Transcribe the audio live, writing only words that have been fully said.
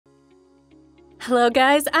Hello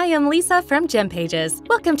guys, I am Lisa from GemPages.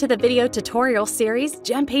 Welcome to the video tutorial series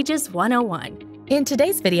GemPages 101. In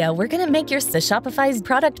today's video, we're going to make your Shopify's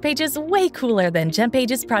product pages way cooler than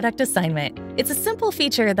GemPages product assignment. It's a simple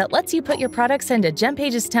feature that lets you put your products into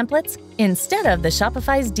GemPages templates instead of the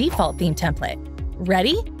Shopify's default theme template.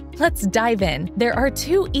 Ready? Let's dive in. There are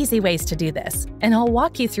two easy ways to do this, and I'll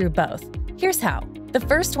walk you through both. Here's how. The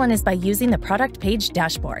first one is by using the product page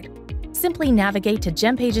dashboard. Simply navigate to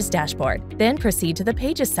GemPages dashboard, then proceed to the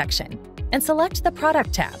Pages section and select the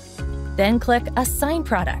Product tab. Then click Assign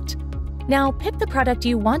Product. Now pick the product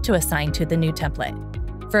you want to assign to the new template.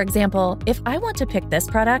 For example, if I want to pick this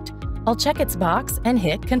product, I'll check its box and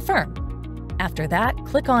hit Confirm. After that,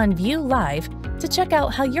 click on View Live to check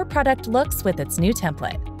out how your product looks with its new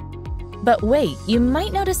template. But wait, you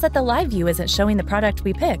might notice that the live view isn't showing the product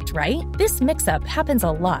we picked, right? This mix-up happens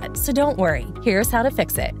a lot, so don't worry. Here's how to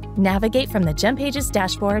fix it. Navigate from the GemPages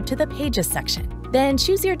dashboard to the Pages section. Then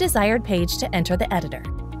choose your desired page to enter the editor.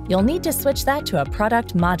 You'll need to switch that to a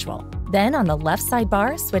product module. Then on the left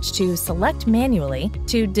sidebar, switch to Select Manually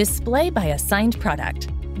to Display by Assigned Product.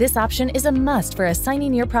 This option is a must for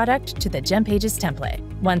assigning your product to the GemPages template.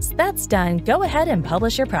 Once that's done, go ahead and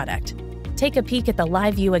publish your product. Take a peek at the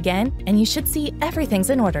live view again, and you should see everything's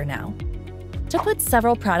in order now. To put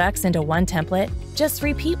several products into one template, just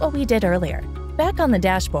repeat what we did earlier. Back on the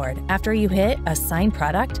dashboard, after you hit Assign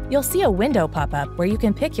Product, you'll see a window pop up where you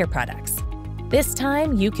can pick your products. This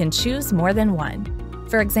time, you can choose more than one.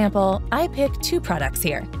 For example, I pick 2 products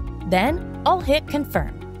here. Then, I'll hit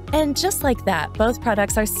Confirm. And just like that, both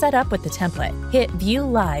products are set up with the template. Hit View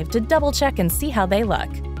Live to double-check and see how they look.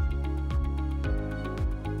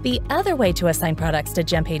 The other way to assign products to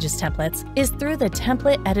GemPages templates is through the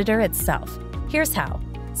template editor itself. Here's how.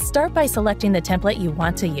 Start by selecting the template you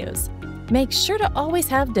want to use. Make sure to always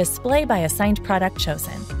have Display by Assigned Product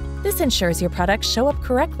chosen. This ensures your products show up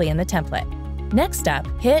correctly in the template. Next up,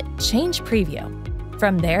 hit Change Preview.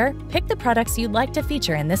 From there, pick the products you'd like to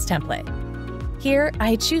feature in this template. Here,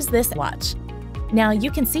 I choose this watch. Now you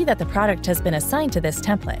can see that the product has been assigned to this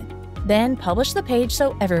template. Then publish the page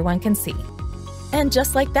so everyone can see. And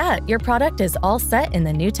just like that, your product is all set in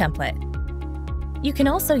the new template. You can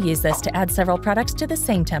also use this to add several products to the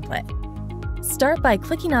same template. Start by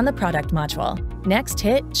clicking on the product module. Next,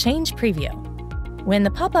 hit Change Preview. When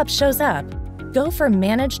the pop-up shows up, go for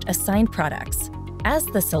Managed Assigned Products. As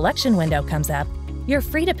the selection window comes up, you're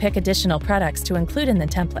free to pick additional products to include in the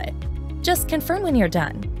template. Just confirm when you're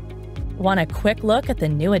done. Want a quick look at the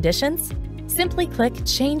new additions? Simply click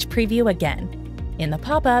Change Preview again. In the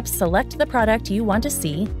pop-up, select the product you want to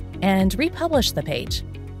see and republish the page.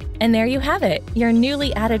 And there you have it! Your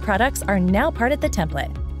newly added products are now part of the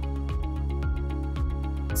template.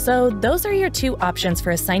 So those are your 2 options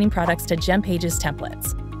for assigning products to GemPages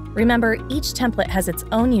templates. Remember, each template has its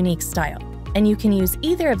own unique style, and you can use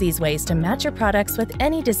either of these ways to match your products with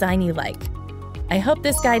any design you like. I hope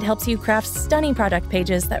this guide helps you craft stunning product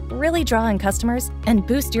pages that really draw in customers and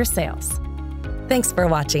boost your sales. Thanks for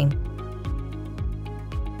watching.